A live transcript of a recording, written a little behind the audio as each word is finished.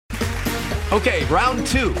Okay, round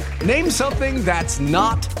two. Name something that's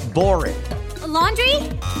not boring. A laundry?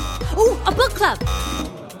 Ooh, a book club.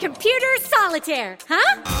 Computer solitaire,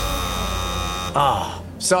 huh? Ah,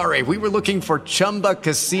 sorry, we were looking for Chumba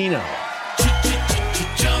Casino.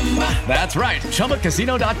 That's right,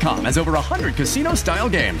 ChumbaCasino.com has over 100 casino-style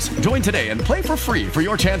games. Join today and play for free for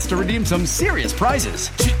your chance to redeem some serious prizes.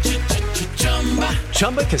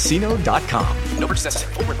 ChumbaCasino.com. No purchase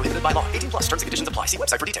necessary. Void where prohibited by law. 18 plus. Terms and conditions apply. See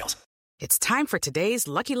website for details. It's time for today's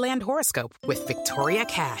Lucky Land horoscope with Victoria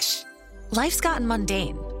Cash. Life's gotten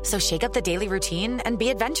mundane, so shake up the daily routine and be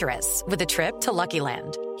adventurous with a trip to Lucky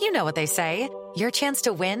Land. You know what they say. Your chance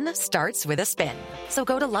to win starts with a spin. So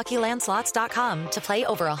go to LuckyLandSlots.com to play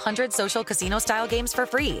over 100 social casino-style games for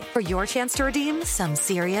free for your chance to redeem some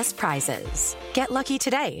serious prizes. Get lucky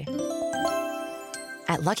today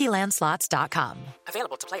at LuckyLandSlots.com.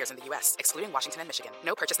 Available to players in the U.S., excluding Washington and Michigan.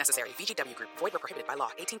 No purchase necessary. VGW Group. Void where prohibited by law.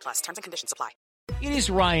 18 plus. Terms and conditions apply. It is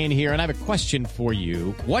Ryan here, and I have a question for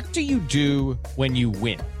you. What do you do when you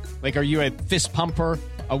win? Like, are you a fist pumper,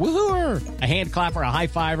 a woohooer, a hand clapper, a high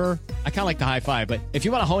fiver? I kind of like the high five, but if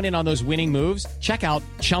you want to hone in on those winning moves, check out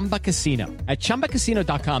Chumba Casino. At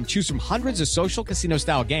ChumbaCasino.com, choose from hundreds of social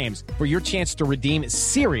casino-style games for your chance to redeem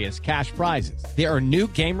serious cash prizes. There are new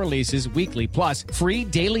game releases weekly, plus free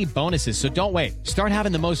daily bonuses, so don't wait. Start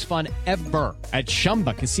having the most fun ever at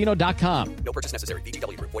ChumbaCasino.com. No purchase necessary.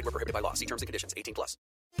 VGW Group. Void where prohibited by law. See terms and conditions. 18 plus.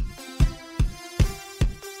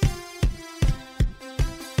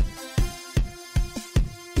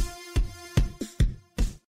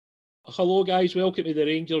 Hello guys, welcome to the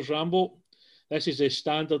Rangers Ramble. This is the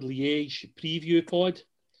standard Liege preview pod.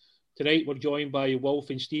 Tonight we're joined by Wolf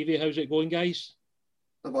and Stevie. How's it going, guys?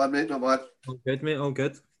 Not bad, mate, not bad. All good, mate, all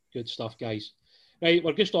good. Good stuff, guys. Right,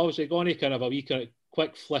 we're just obviously going to kind of a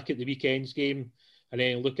quick flick at the weekend's game and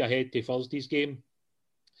then look ahead to Thursday's game.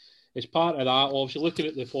 As part of that, obviously looking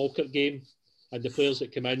at the Falkirk game and the players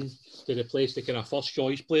that come in to replace the kind of first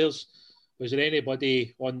choice players, was there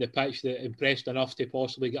anybody on the pitch that impressed enough to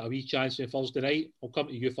possibly get a wee chance on Thursday night? I'll come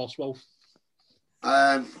to you first, Wolf.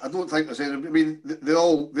 I don't think there's any. I mean, they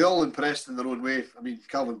all impressed in their own way. I mean,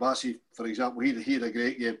 Calvin Bassey, for example, he had a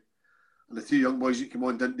great game, and the two young boys that came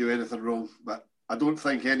on didn't do anything wrong. But I don't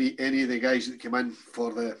think any of the guys that came in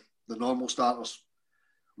for the normal starters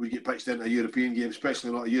would get pitched into a European game,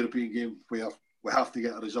 especially not a European game where we have to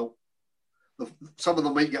get a result. Some of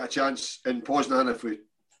them might get a chance in Poznan if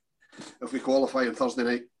we qualify on Thursday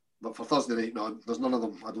night. But for Thursday night, no, there's none of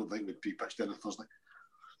them I don't think would be pitched in on Thursday.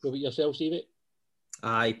 What about yourself, Stevie?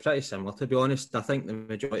 Aye, pretty similar, to be honest. I think the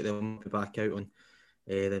majority of them will be back out on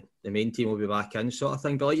the main team will be back in, sort of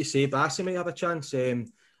thing. But like you say, Bassey might have a chance. I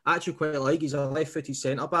actually quite like he's a left-footed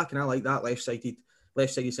centre-back, and I like that left-sided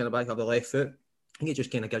centre-back of the left foot. I think it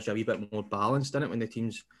just kind of gives you a wee bit more balance, doesn't it, when the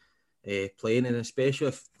team's playing, and especially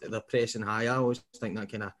if they're pressing high. I always think that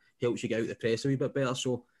kind of helps you get out the press a wee bit better.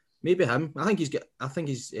 So maybe him. I think he's got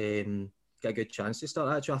a good chance to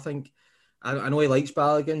start. Actually, I know he likes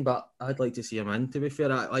Balogun, but I'd like to see him in. To be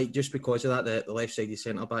fair, just because of that, the left-sided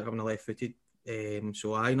centre back having a left-footed.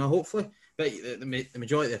 So I know hopefully, but the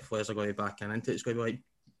majority of the players are going to be back in into it. It's going to be like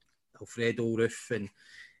Alfredo, Roof,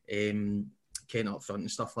 and Kent up front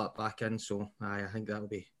and stuff like that back in. So I think that'll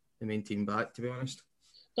be the main team back. To be honest.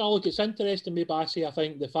 No, look, it's interesting with Bassey. I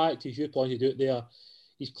think the fact, as you pointed out there,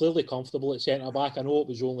 he's clearly comfortable at centre-back. I know it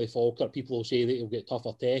was only Falkirk. People will say that he'll get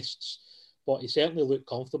tougher tests, but he certainly looked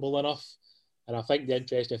comfortable enough. And I think the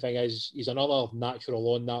interesting thing is he's another natural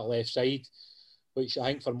on that left side, which I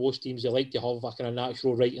think for most teams, they like to have a kind of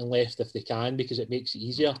natural right and left if they can, because it makes it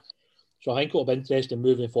easier. So I think it'll be interesting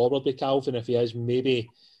moving forward with Calvin if he is maybe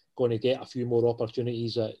going to get a few more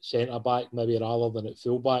opportunities at centre-back, maybe rather than at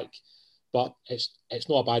full-back. But it's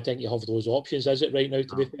not a bad thing to have those options, is it, right now,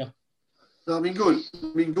 to be fair? No, I mean,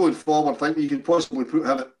 going forward, I think you could possibly put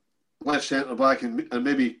him at left centre back and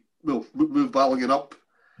maybe move Balogun up,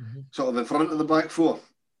 sort of in front of the back four.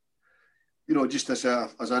 You know, just as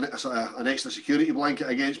an extra security blanket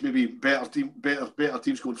against maybe better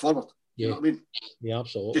teams going forward. Yeah. You know what I mean? Yeah,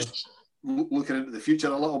 absolutely. Just looking into the future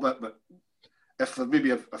a little bit, but if there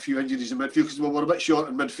maybe a few injuries in midfield, because we were a bit short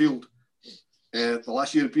in midfield the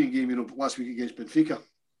last European game, last week against Benfica,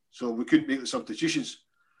 so we couldn't make the substitutions.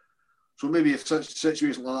 So maybe if such a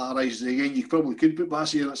situation like that arises again, you probably could put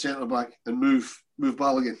Bassey in at centre back and move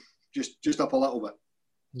Balogun just up a little bit.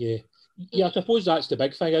 Yeah, I suppose that's the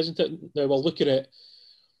big thing, isn't it? Now we're looking at,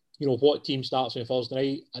 what team starts on Thursday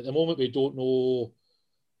night. At the moment, we don't know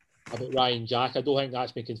about Ryan Jack. I don't think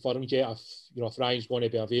that's been confirmed yet. If Ryan's going to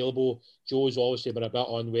be available, Joe's obviously been a bit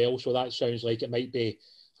unwell, so that sounds like it might be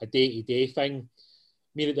a day-to-day thing.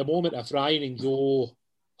 I mean, at the moment, if Ryan and Joe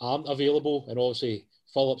aren't available, and obviously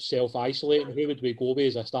Phillips self-isolating, who would we go with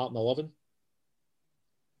as a starting 11?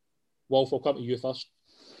 Wolf, I'll come to you first.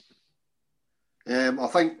 I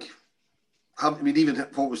think, even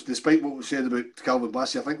despite what we said about Calvin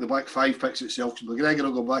Bassey, I think the back five picks itself. McGregor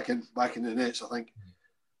will go back in the nets, I think,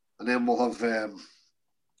 and then we'll have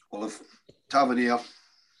Tavernier,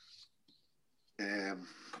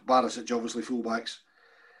 Barisic, obviously fullbacks,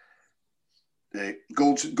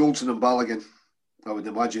 Goldson and Balogun, I would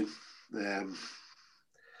imagine.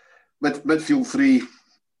 Midfield three.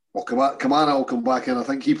 Well, Kamara will come back in. I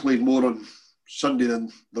think he played more on Sunday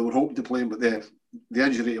than they were hoping to play him, but the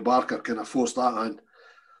injury to Barker kind of forced that hand.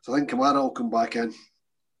 So I think Kamara will come back in.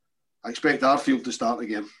 I expect Arfield to start the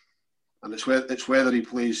game, and it's whether he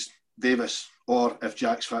plays Davis or, if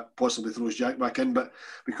Jack's fit, possibly throws Jack back in. But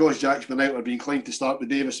because Jack's been out, I'd be inclined to start with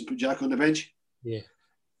Davis and put Jack on the bench. Yeah.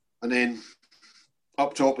 And then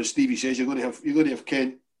up top, as Stevie says, you're going to have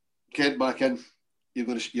Kent back in. You're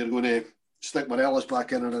going to stick Morelos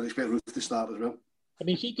back in, and I'd expect Ruth to start as well. I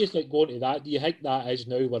mean, if he gets going to that, do you think that is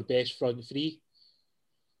now our best front three?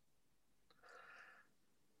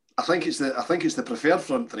 I think it's the preferred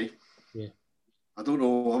front three. Yeah. I don't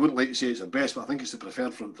know. I wouldn't like to say it's the best, but I think it's the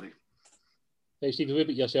preferred front three. Right, Steve, what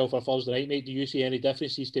about yourself for Thursday night, mate? Do you see any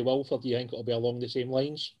differences to Wolf, or do you think it'll be along the same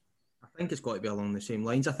lines? I think it's got to be along the same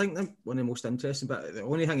lines. I think one of the most interesting, but the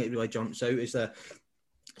only thing that really jumps out is the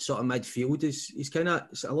sort of midfield. He's kind of,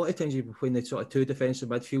 a lot of times he's between the sort of two defensive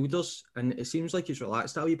midfielders, and it seems like he's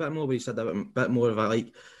relaxed a wee bit more, where he's had a bit more of a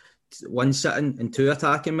one sitting and two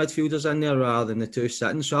attacking midfielders in there rather than the two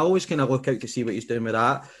sitting. So I always kind of look out to see what he's doing with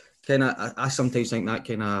that. I sometimes think that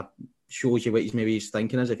kind of shows you what he's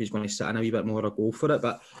thinking is, if he's going to sit in a wee bit more or go for it.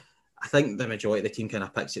 But I think the majority of the team kind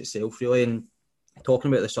of picks itself really. And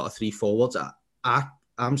talking about the sort of three forwards,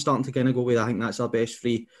 I'm starting to kind of go with, I think that's our best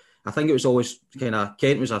three. I think it was always kind of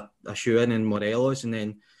Kent was a shoe-in and Morelos, and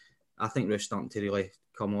then I think Ruth's starting to really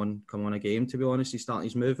come on a game, to be honest. He's starting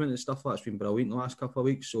his movement and stuff like that's been brilliant the last couple of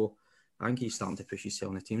weeks. So I think he's starting to push himself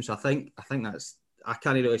on the team. So I think that's, I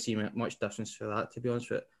can't really see much difference for that, to be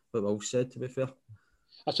honest with what Will said, to be fair.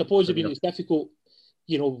 I suppose, I mean, it's difficult,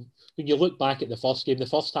 when you look back at the first game, the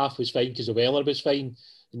first half was fine because the weather was fine.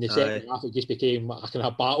 In the second half, it just became a kind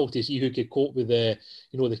of battle to see who could cope with the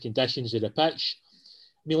conditions of the pitch.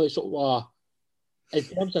 I mean, like, sort of, in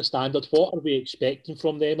terms of standards, what are we expecting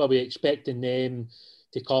from them? Are we expecting them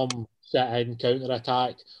to come, sit in,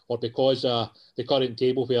 counter-attack, or because the current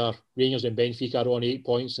table where Rangers and Benfica are on 8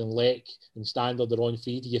 points and Lech and Standard are on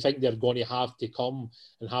 3, do you think they're going to have to come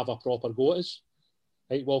and have a proper go at us?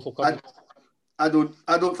 Right, Wolf will come. I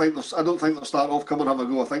don't think they'll start off come and have a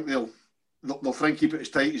go. I think they'll try and keep it as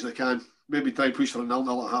tight as they can. Maybe try and push for a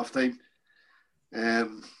 0-0 at half time.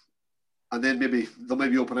 And then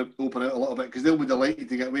they'll open out a little bit, because they'll be delighted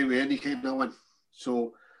to get away with any kind of win.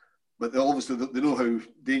 So, but they know how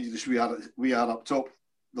dangerous we are up top.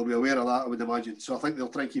 They'll be aware of that, I would imagine. So I think they'll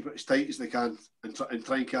try and keep it as tight as they can and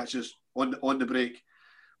try and catch us on the break.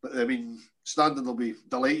 But I mean, Standard will be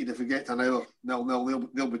delighted if we get to an hour 0-0.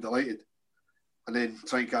 They'll be delighted, and then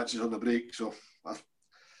try and catch us on the break. So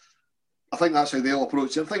I think that's how they'll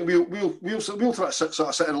approach it. I think we'll try to sort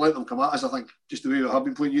of sit and let them come at us. I think just the way we have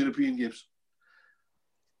been playing European games.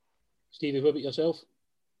 Stevie, what about yourself?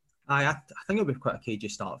 I think it'll be quite a cagey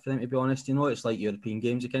start for them, to be honest. It's like European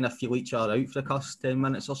games. They kind of feel each other out for the first 10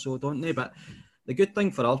 minutes or so, don't they? But the good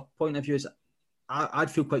thing for our point of view is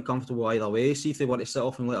I'd feel quite comfortable either way. See, if they want to sit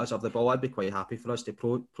off and let us have the ball, I'd be quite happy for us to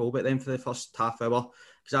probe at them for the first half hour,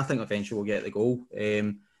 because I think eventually we'll get the goal.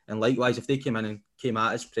 And likewise, if they came in and came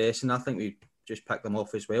at us pressing, I think we'd just pick them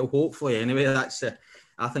off as well. Hopefully, anyway.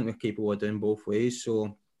 I think we're capable of doing both ways.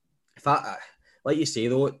 So, like you say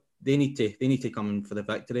though, they need to come in for the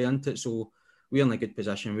victory, isn't it? So we're in a good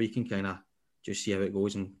position. We can kind of just see how it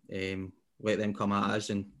goes and let them come at us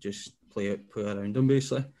and just play around them,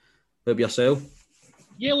 basically. What about yourself?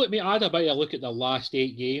 Yeah, look, mate, I had a bit of a look at the last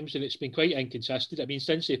 8 games, and it's been quite inconsistent. I mean,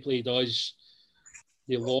 since they played us,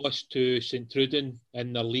 they lost to St Truden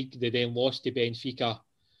in their league. They then lost to Benfica.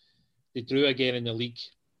 They drew again in the league.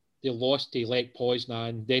 They lost to Lech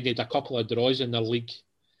Poznan. Then they had a couple of draws in their league.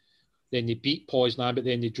 Then they beat Poznan, but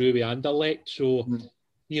then they drew with Anderlecht. So,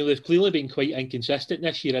 they've clearly been quite inconsistent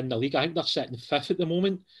this year in the league. I think they're sitting 5th at the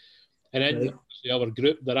moment. And in our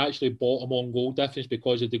group, they're actually bottom on goal difference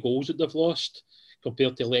because of the goals that they've lost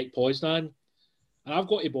compared to Lech Poznan. And I've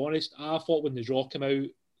got to be honest, I thought when the draw came out,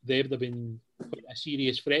 they would have been quite a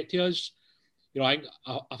serious threat to us. I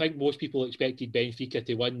think most people expected Benfica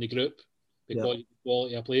to win the group because of the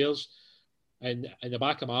quality of players. And in the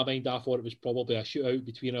back of my mind, I thought it was probably a shootout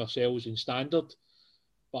between ourselves and Standard.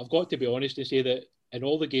 But I've got to be honest and say that in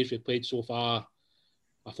all the games we've played so far,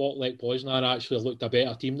 I thought Lech Poznan actually looked a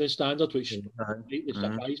better team than Standard, which completely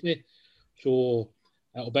surprised me. So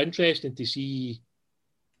it'll be interesting to see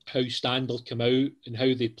how Standard come out and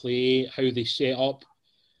how they play, how they set up.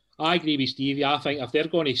 I agree with Stevie. I think if they're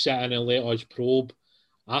going to sit in and let us probe,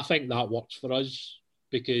 I think that works for us,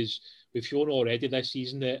 because we've shown already this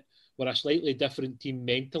season that we're a slightly different team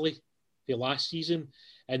mentally than last season,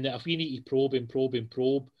 and that if we need to probe and probe and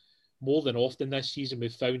probe, more than often this season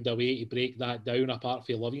we've found a way to break that down, apart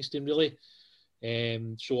from Livingston, really.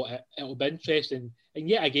 So it'll be interesting. And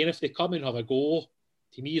yet again, if they come and have a go,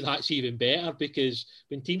 to me that's even better, because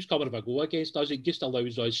when teams come and have a go against us, it just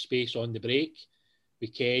allows us space on the break.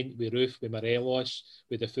 With Kent, with Roof, with Morelos,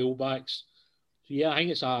 with the fullbacks. So yeah, I think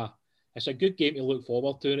it's a good game to look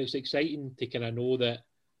forward to, and it's exciting to kind of know that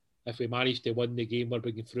if we manage to win the game, we're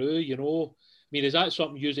breaking through, you know. I mean, is that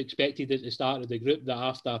something you expected at the start of the group, that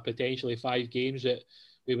after potentially 5 games that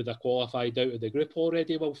we would have qualified out of the group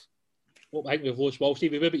already, Wolf? Well, I think we've lost Wolf.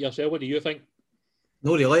 Stevie, what about yourself? What do you think?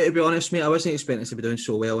 No, really, to be honest, mate, I wasn't expecting us to be doing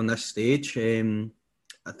so well on this stage.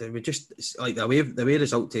 We just, like, the way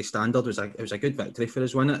result to Standard was it was a good victory for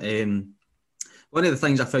us, wasn't it? One of the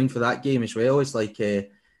things I found for that game as well is like they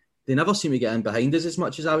never seem to get in behind us as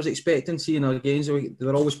much as I was expecting. Seeing our games, they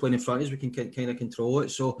were always playing in front of us. We can kind of control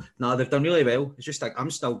it. So they've done really well. It's just like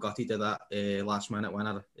I'm still gutted of that last minute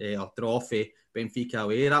winner or draw for Benfica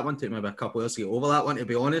away. That one took maybe a couple of years to get over that one, to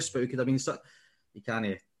be honest. But we could have been you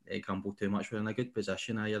can't grumble too much. We're in a good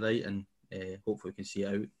position, you're right, and hopefully we can see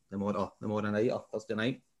it out tomorrow night or Thursday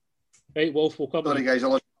night. Right, Wolf, we'll come. Sorry, guys,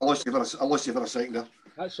 I lost you for a second there.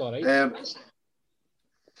 That's all right.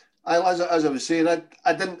 As I was saying,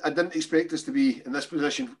 I didn't expect us to be in this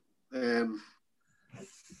position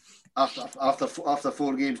after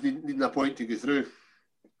 4 games, needing a point to go through.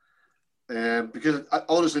 Because I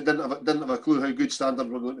honestly didn't have a clue how good Standard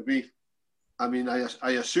were going to be. I mean,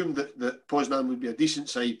 I assumed that Poznan would be a decent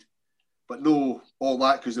side, but no all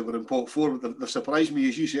that because they were in pot 4. But they surprised me,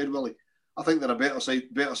 as you said, Willie. I think they're a better side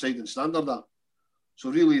than Standard are.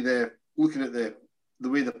 So really, looking at the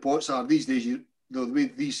way the pots are these days, the way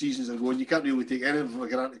these seasons are going, you can't really take anything for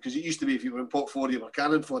granted, because it used to be if you were in pot 4, you were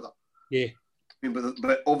cannon fodder. Yeah. I mean,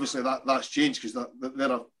 but obviously that's changed, because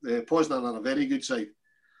Poznan are a very good side.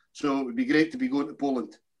 So it would be great to be going to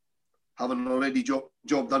Poland, having already job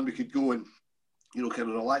done. We could go and kind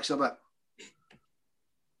of relax a bit,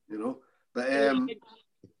 But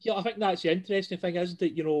yeah, I think that's the interesting thing, isn't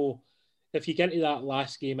it? If you get into that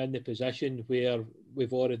last game in the position where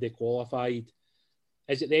we've already qualified,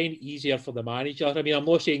 is it then easier for the manager? I mean, I'm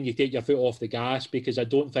not saying you take your foot off the gas, because I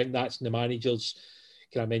don't think that's the manager's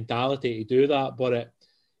kind of mentality to do that, but it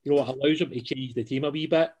allows them to change the team a wee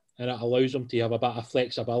bit, and it allows them to have a bit of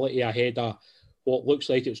flexibility ahead of what looks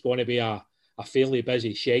like it's going to be a fairly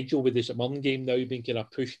busy schedule, with the St Mirren game now being kind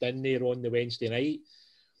of pushed in there on the Wednesday night.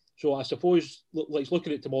 So I suppose,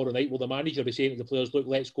 looking at tomorrow night, will the manager be saying to the players, look,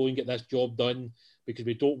 let's go and get this job done, because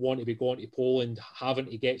we don't want to be going to Poland having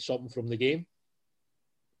to get something from the game?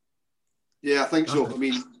 Yeah, I think so.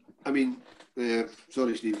 I mean,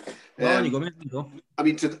 sorry, Steve. Go. I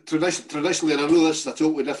mean, traditionally, and I know this is a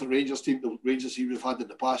totally different Rangers team, the Rangers team we've had in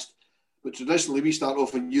the past, but traditionally we start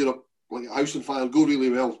off in Europe like a house on fire, go really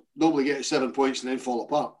well, normally get 7 points and then fall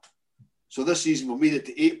apart. So this season we've made it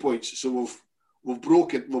to 8 points, so we've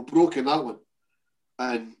broken that one,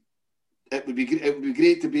 and it would be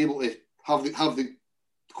great to be able to have the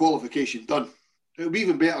qualification done. It would be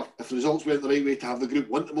even better if the results went the right way to have the group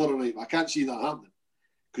win tomorrow night. But I can't see that happening,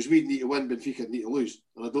 because we'd need to win, Benfica would need to lose,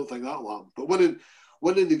 and I don't think that'll happen. But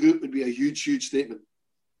winning the group would be a huge statement.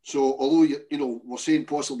 So although we're saying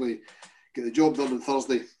possibly get the job done on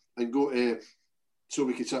Thursday and go so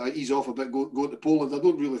we could sort of ease off a bit, go to Poland, I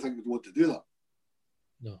don't really think we'd want to do that.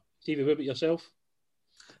 No. Stevie, what about yourself?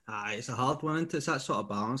 It's a hard one, isn't it? It's that sort of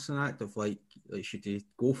balancing act of like should you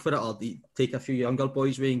go for it or take a few younger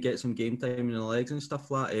boys away and get some game time in the legs and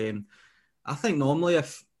stuff like that. I think normally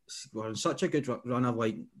if we're in such a good run of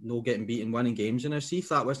like no getting beaten, winning games, and see if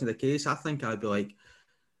that wasn't the case, I think I'd be like,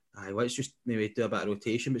 let's just maybe do a bit of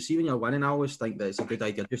rotation. But see, when you're winning, I always think that it's a good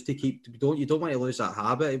idea just to keep. You don't want to lose that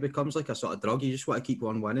habit. It becomes like a sort of drug. You just want to keep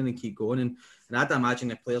on winning and keep going. And I'd imagine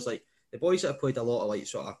the players like the boys that have played a lot of like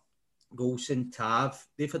sort of Golson, Tav,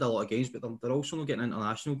 they've had a lot of games, but they're also not getting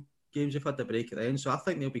international games. They've had the break at the end, so I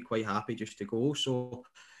think they'll be quite happy just to go. So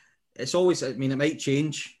it's always, I mean, it might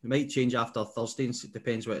change. It might change after Thursday. It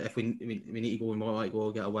depends if we need to go, we might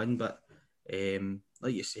go get a win. But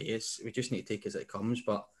like you say, we just need to take it as it comes.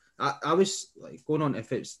 But I was like going on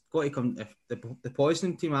if it's got to come if the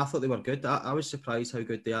poisoning team. I thought they were good. I was surprised how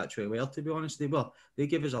good they actually were. To be honest, they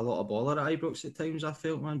gave us a lot of baller at Ibrox at times. I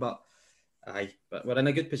felt, man, but we're in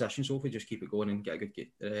a good position. So if we just keep it going and get a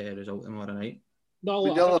good result tomorrow night. No,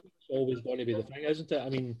 I think it's always going to be the thing, isn't it? I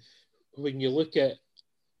mean, when you look at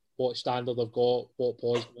what standard they've got, what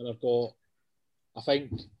poisoning they've got, I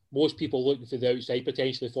think most people looking for the outside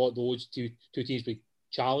potentially thought those two teams would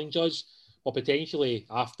challenge us. Or potentially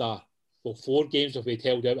after 4 games if we'd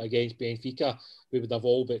held out against Benfica, we would have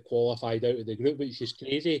all but qualified out of the group, which is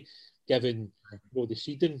crazy given the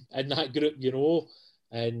seeding in that group,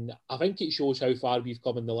 And I think it shows how far we've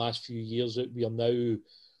come in the last few years that we are now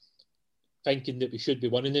thinking that we should be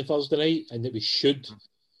winning on Thursday night and that we should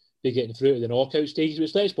be getting through to the knockout stages.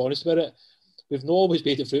 Which, let's be honest about it, we've not always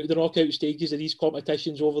made it through to the knockout stages of these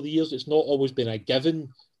competitions over the years. It's not always been a given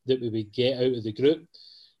that we would get out of the group.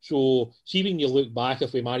 So, see when you look back,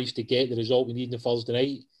 if we managed to get the result we need on Thursday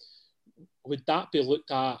night, would that be looked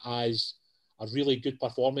at as a really good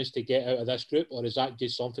performance to get out of this group, or is that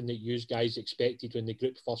just something that you guys expected when the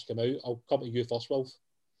group first came out? I'll come to you first, Wolf.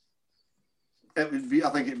 It would be. I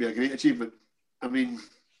think it'd be a great achievement. I mean,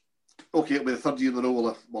 okay, it'll be the third year in a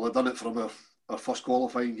row we'll have done it from our first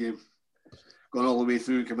qualifying game, going all the way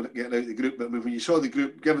through, getting out of the group. But when you saw the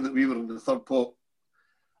group, given that we were in the third pot,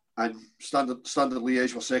 and Standard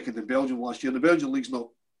Liège were second in Belgium last year. The Belgian league's not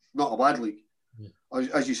a bad league. Yeah.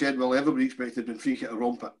 As you said, well, everybody expected Benfica to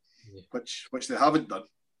romp it, yeah. which they haven't done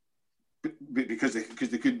because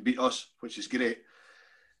they couldn't beat us, which is great.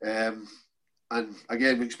 And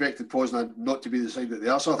again, we expected Poznan not to be the side that they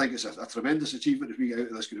are. So I think it's a tremendous achievement if we get out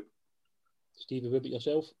of this group. Stevie, what about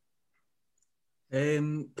yourself?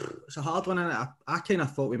 It's a hard one, and I kind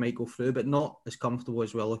of thought we might go through, but not as comfortable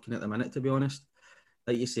as we're looking at the minute, to be honest.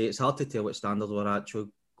 Like you say, it's hard to tell what standard we're actually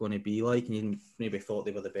going to be like, and you maybe thought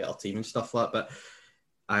they were the better team and stuff like that, but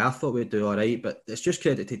I thought we'd do all right. But it's just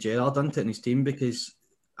credit to Gerrard, isn't it, and his team, because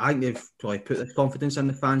I think they've probably put this confidence in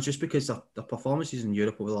the fans just because their performances in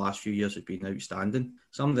Europe over the last few years have been outstanding.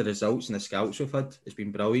 Some of the results and the scouts we've had has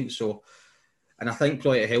been brilliant. So, and I think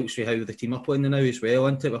probably it helps with how the team are playing now as well,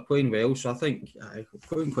 isn't it? We're playing well, so I think I'm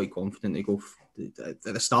feeling quite confident to go at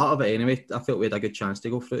the start of it anyway. I felt we had a good chance to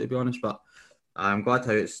go through, to be honest, but I'm glad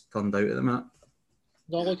how it's turned out at the minute.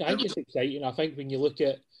 No, look, I think it's exciting. I think when you look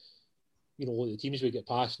at, the teams we get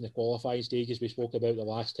past in the qualifying stages we spoke about the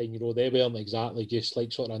last time, they weren't exactly just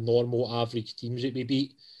like sort of normal average teams that we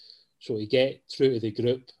beat. So to get through to the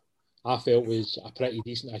group, I felt was a pretty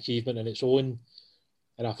decent achievement in its own.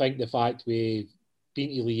 And I think the fact we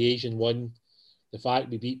beat Liege and won, the fact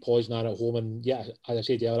we beat Poznan at home, and yeah, as I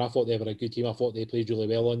said earlier, I thought they were a good team. I thought they played really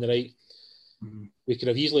well on the night. Mm-hmm. We could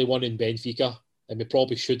have easily won in Benfica, and we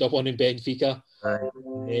probably should have won in Benfica. Right.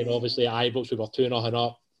 And obviously at Ibrox we were 2-0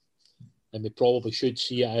 up, and we probably should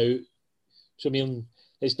see it out. So I mean,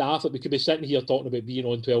 it's daft that we could be sitting here talking about being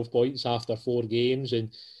on 12 points after 4 games,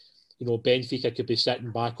 and Benfica could be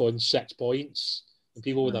sitting back on 6 points, and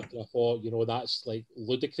people would have thought, that's like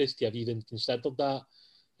ludicrous to have even considered that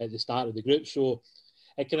at the start of the group. So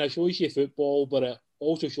it kind of shows you football, but it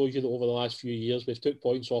also shows you that over the last few years we've took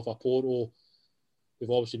points off of Porto. We've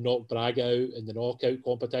obviously knocked Braga out in the knockout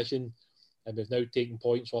competition, and we've now taken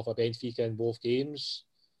points off of Benfica in both games.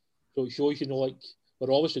 So it shows,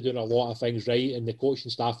 we're obviously doing a lot of things right, and the coaching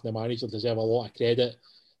staff and the manager deserve a lot of credit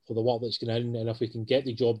for the work that's going in. And if we can get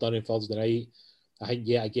the job done on Thursday night, I think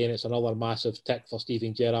yet again it's another massive tick for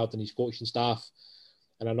Steven Gerrard and his coaching staff,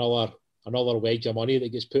 and another wedge of money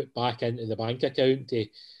that gets put back into the bank account to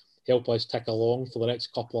help us tick along for the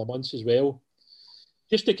next couple of months as well.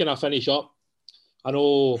 Just to kind of finish up, I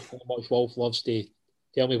know how much Wolf loves to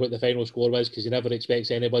tell me what the final score was because he never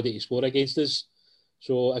expects anybody to score against us.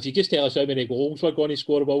 So if you just tell us how many goals we're going to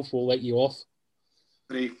score, Wolf, we'll let you off.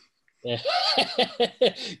 3. Yeah.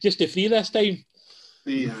 Just the 3 this time?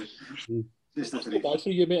 3, just the 3. Not bad for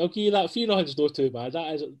you, mate. Okay, that 3-0 is not too bad.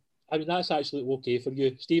 That's actually okay for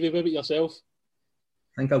you. Stevie, what about yourself?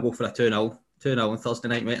 I think I'll go for a 2-0. 2-0 on Thursday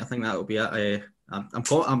night, mate. I think that'll be it. I'm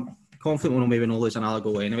confident we'll maybe not lose another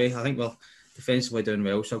goal anyway. I think we're defensively doing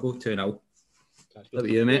well, so I'll go 2-0. What about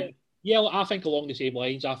you, mate? Yeah, well, I think along the same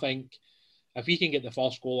lines. I think if we can get the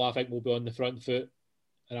first goal, I think we'll be on the front foot,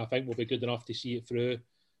 and I think we'll be good enough to see it through.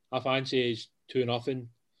 I fancy it's 2-0.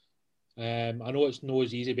 I know it's not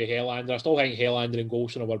as easy with Helander. I still think Helander and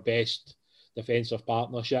Golson are our best defensive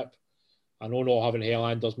partnership. I know not having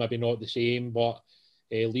Helander's maybe not the same, but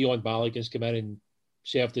Leon Balogun's come in and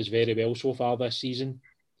served us very well so far this season.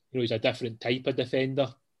 He's a different type of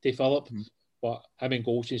defender to Philip, but him and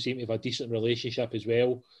Golson seem to have a decent relationship as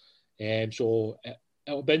well. So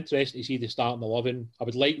it'll be interesting to see the starting 11. I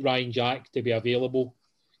would like Ryan Jack to be available.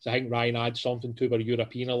 I think Ryan adds something to our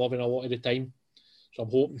European 11 a lot of the time. So I'm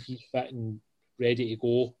hoping he's fit and ready to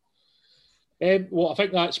go. Well, I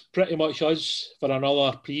think that's pretty much us for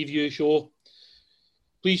another preview show.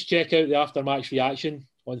 Please check out the after-match reaction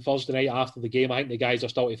on Thursday night after the game. I think the guys are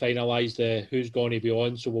still to finalise who's going to be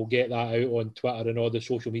on, so we'll get that out on Twitter and all the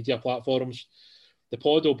social media platforms. The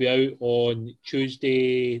pod will be out on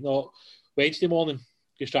Wednesday morning.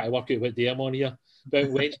 Just trying to work out what day I'm on here.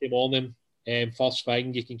 About Wednesday morning, first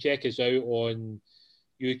thing. You can check us out on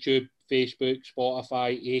YouTube, Facebook,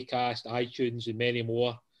 Spotify, Acast, iTunes, and many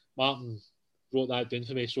more. Martin wrote that down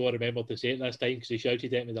for me, so I remembered to say it this time because he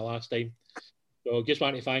shouted at me the last time. So just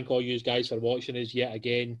want to thank all you guys for watching us yet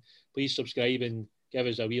again. Please subscribe and give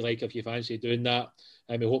us a wee like if you fancy doing that.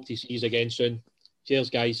 And we hope to see you again soon. Cheers,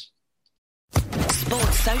 guys.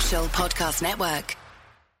 Sports Social Podcast Network.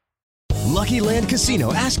 Lucky Land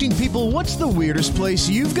Casino, asking people, what's the weirdest place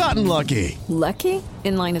you've gotten lucky? Lucky?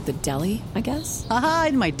 In line at the deli, I guess? Aha,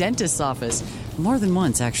 in my dentist's office. More than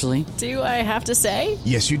once, actually. Do I have to say?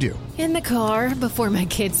 Yes, you do. In the car before my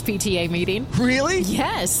kids' PTA meeting. Really?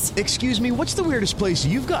 Yes. Excuse me, what's the weirdest place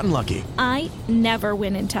you've gotten lucky? I never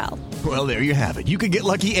win and tell. Well, there you have it. You can get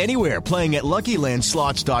lucky anywhere, playing at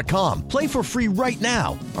LuckyLandSlots.com. Play for free right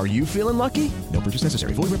now. Are you feeling lucky? No purchase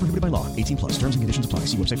necessary. Void where prohibited by law. 18+. Terms and conditions apply.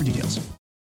 See website for details.